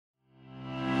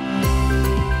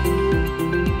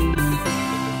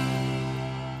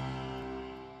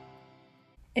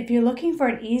If you're looking for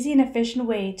an easy and efficient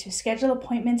way to schedule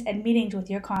appointments and meetings with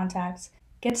your contacts,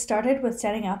 get started with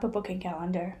setting up a booking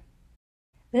calendar.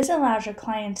 This allows your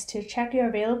clients to check your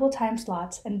available time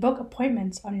slots and book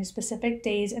appointments on your specific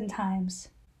days and times.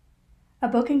 A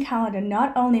booking calendar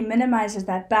not only minimizes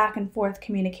that back and forth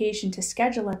communication to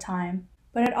schedule a time,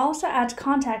 but it also adds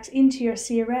contacts into your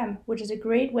CRM, which is a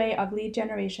great way of lead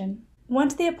generation.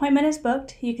 Once the appointment is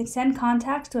booked, you can send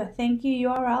contacts to a thank you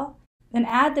URL, then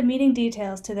add the meeting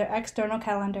details to their external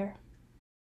calendar.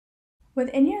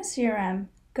 Within your CRM,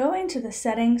 go into the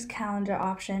Settings Calendar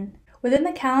option. Within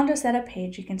the Calendar Setup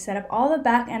page, you can set up all the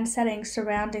back-end settings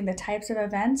surrounding the types of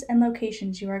events and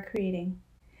locations you are creating.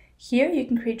 Here, you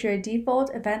can create your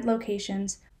default event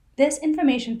locations. This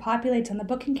information populates on the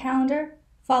booking calendar,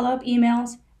 follow-up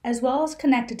emails, as well as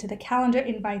connected to the calendar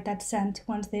invite that's sent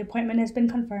once the appointment has been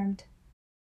confirmed.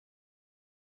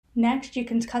 Next, you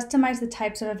can customize the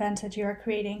types of events that you are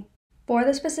creating. For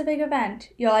the specific event,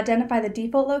 you'll identify the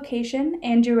default location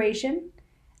and duration,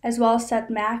 as well as set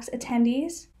max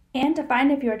attendees, and define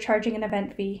if you are charging an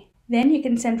event fee. Then you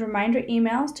can send reminder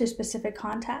emails to specific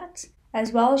contacts,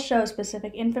 as well as show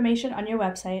specific information on your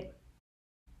website.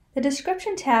 The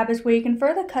Description tab is where you can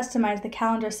further customize the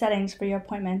calendar settings for your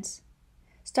appointments.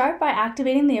 Start by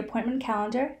activating the appointment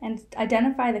calendar and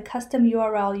identify the custom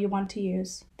URL you want to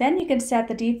use. Then you can set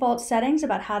the default settings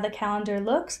about how the calendar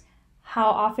looks, how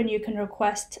often you can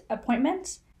request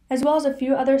appointments, as well as a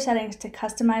few other settings to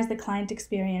customize the client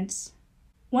experience.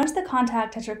 Once the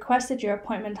contact has requested your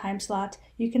appointment time slot,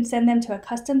 you can send them to a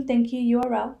custom thank you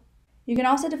URL. You can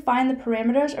also define the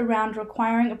parameters around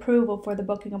requiring approval for the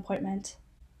booking appointment.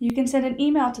 You can send an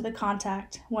email to the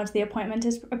contact once the appointment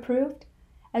is approved,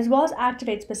 as well as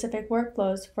activate specific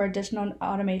workflows for additional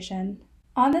automation.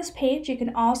 On this page, you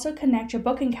can also connect your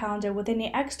booking calendar with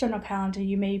any external calendar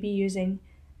you may be using.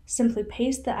 Simply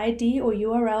paste the ID or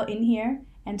URL in here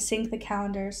and sync the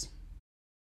calendars.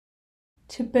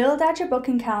 To build out your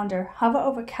booking calendar, hover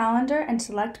over Calendar and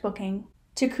select Booking.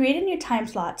 To create a new time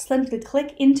slot, simply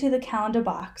click into the calendar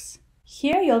box.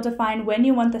 Here you'll define when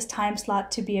you want this time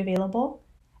slot to be available,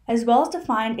 as well as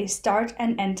define a start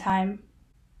and end time.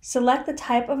 Select the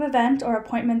type of event or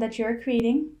appointment that you're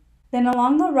creating. Then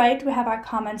along the right, we have our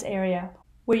comments area,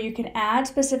 where you can add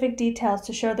specific details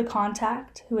to show the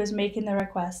contact who is making the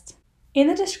request. In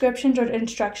the descriptions or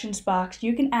instructions box,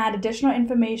 you can add additional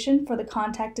information for the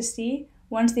contact to see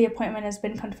once the appointment has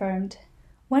been confirmed.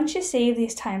 Once you save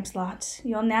these time slots,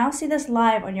 you'll now see this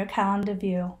live on your calendar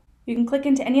view. You can click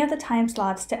into any of the time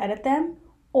slots to edit them,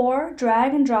 or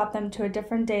drag and drop them to a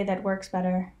different day that works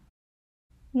better.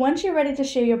 Once you're ready to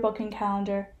share your booking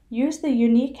calendar, use the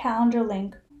unique calendar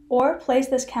link or place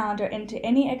this calendar into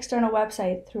any external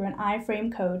website through an iframe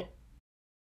code.